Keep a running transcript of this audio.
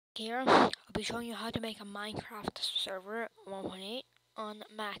Here, I'll be showing you how to make a Minecraft server 1.8 on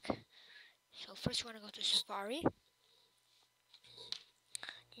Mac. So first you want to go to Safari.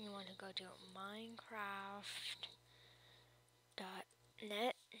 Then you want to go to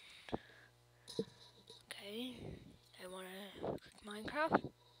Minecraft.net. Okay, I want to click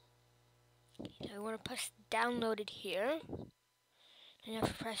Minecraft. I want to press downloaded here. Then you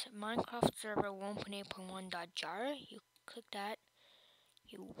have to press Minecraft server 1.8.1.jar. You click that.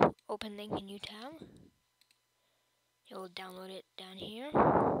 You open link in new tab. You'll download it down here.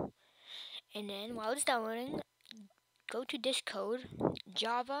 And then while it's downloading, go to this code,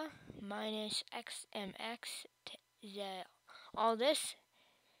 Java minus XMX, all this,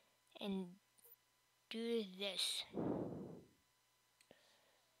 and do this.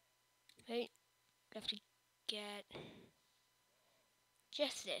 Right? You have to get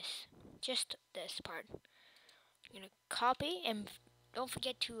just this part. You're gonna copy and don't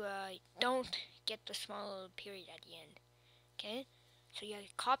forget to don't get the small period at the end. Okay? So you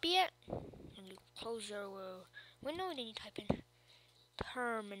copy it and you close your window and then you type in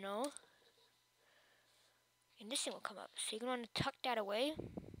terminal. And this thing will come up. So you're going to tuck that away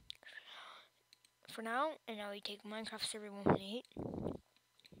for now. And now we take Minecraft server 1.8,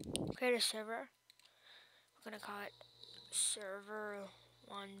 create a server. We're going to call it server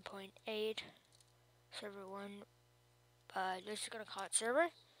 1.8, server 1. This is going to call it server.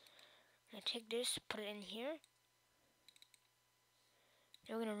 I'm going to take this, put it in here.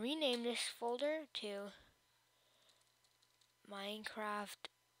 Then we're going to rename this folder to Minecraft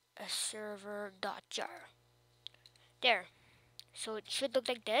server.jar. There. So it should look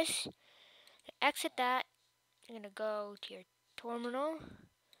like this. Exit that. You're going to go to your terminal.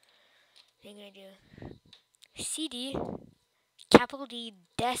 You're going to do cd capital D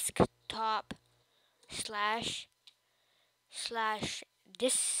desktop slash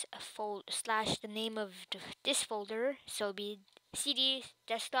this slash the name of this folder. So it'll be cd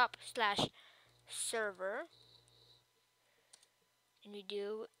desktop slash server. And then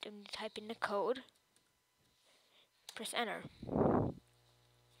you type in the code. Press enter.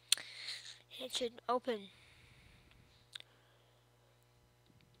 It should open.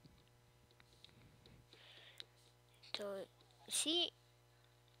 So see,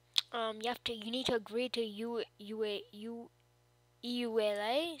 you need to agree to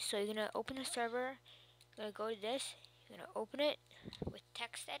EULA. So you're gonna open the server. You're gonna go to this. You're gonna open it with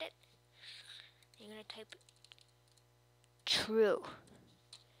text edit. You're gonna type true.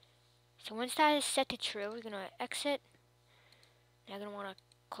 So once that is set to true, you're gonna exit. You're gonna wanna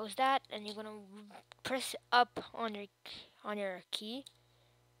close that, and you're gonna press up on your key.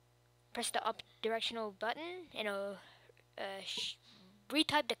 Press the up directional button, and it'll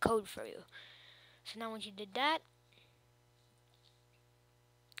retype the code for you. So now once you did that,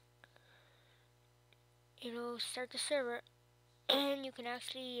 it'll start the server, and you can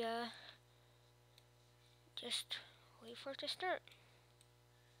actually just wait for it to start.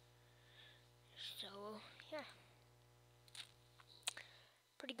 So yeah,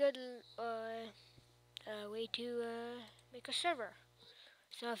 pretty good way to make a server.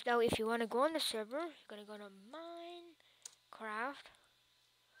 So if you want to go on the server, you're gonna go to Minecraft,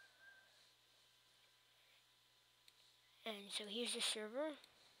 and so here's the server.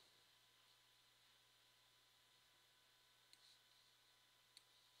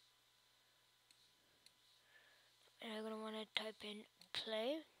 And I'm gonna want to type in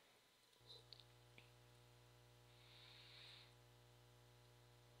play.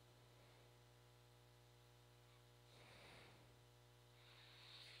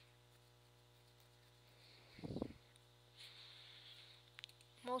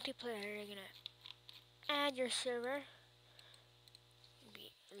 Multiplayer, you're gonna add your server.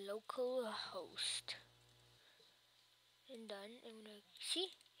 Be local host. And done. I'm gonna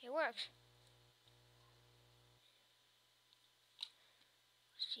see, it works.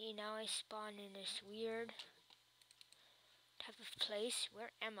 See, now I spawn in this weird type of place.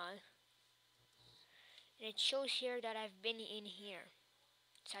 Where am I? And it shows here that I've been in here.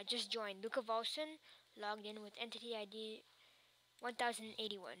 So I just joined. Luca Volson logged in with entity ID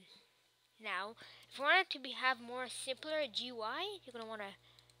 1081. Now, if you want it to have more simpler GUI, you're gonna want to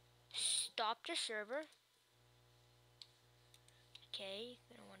stop the server. Okay,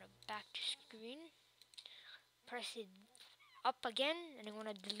 you're gonna want to back to screen. Press it up again, and you want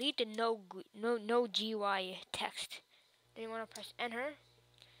to delete the no GUI text. Then you want to press enter.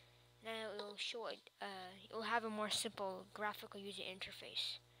 Then it will show it. It will have a more simple graphical user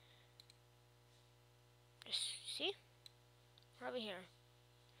interface. Just see, right over here.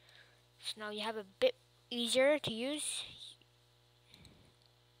 So now you have a bit easier to use.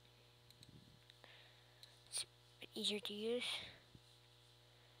 easier to use.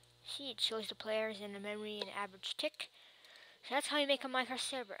 See, it shows the players and the memory and average tick. So that's how you make a Minecraft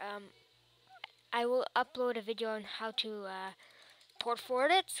server. I will upload a video on how to port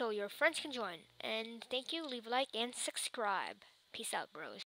forward it so your friends can join. And thank you, leave a like and subscribe. Peace out, bros.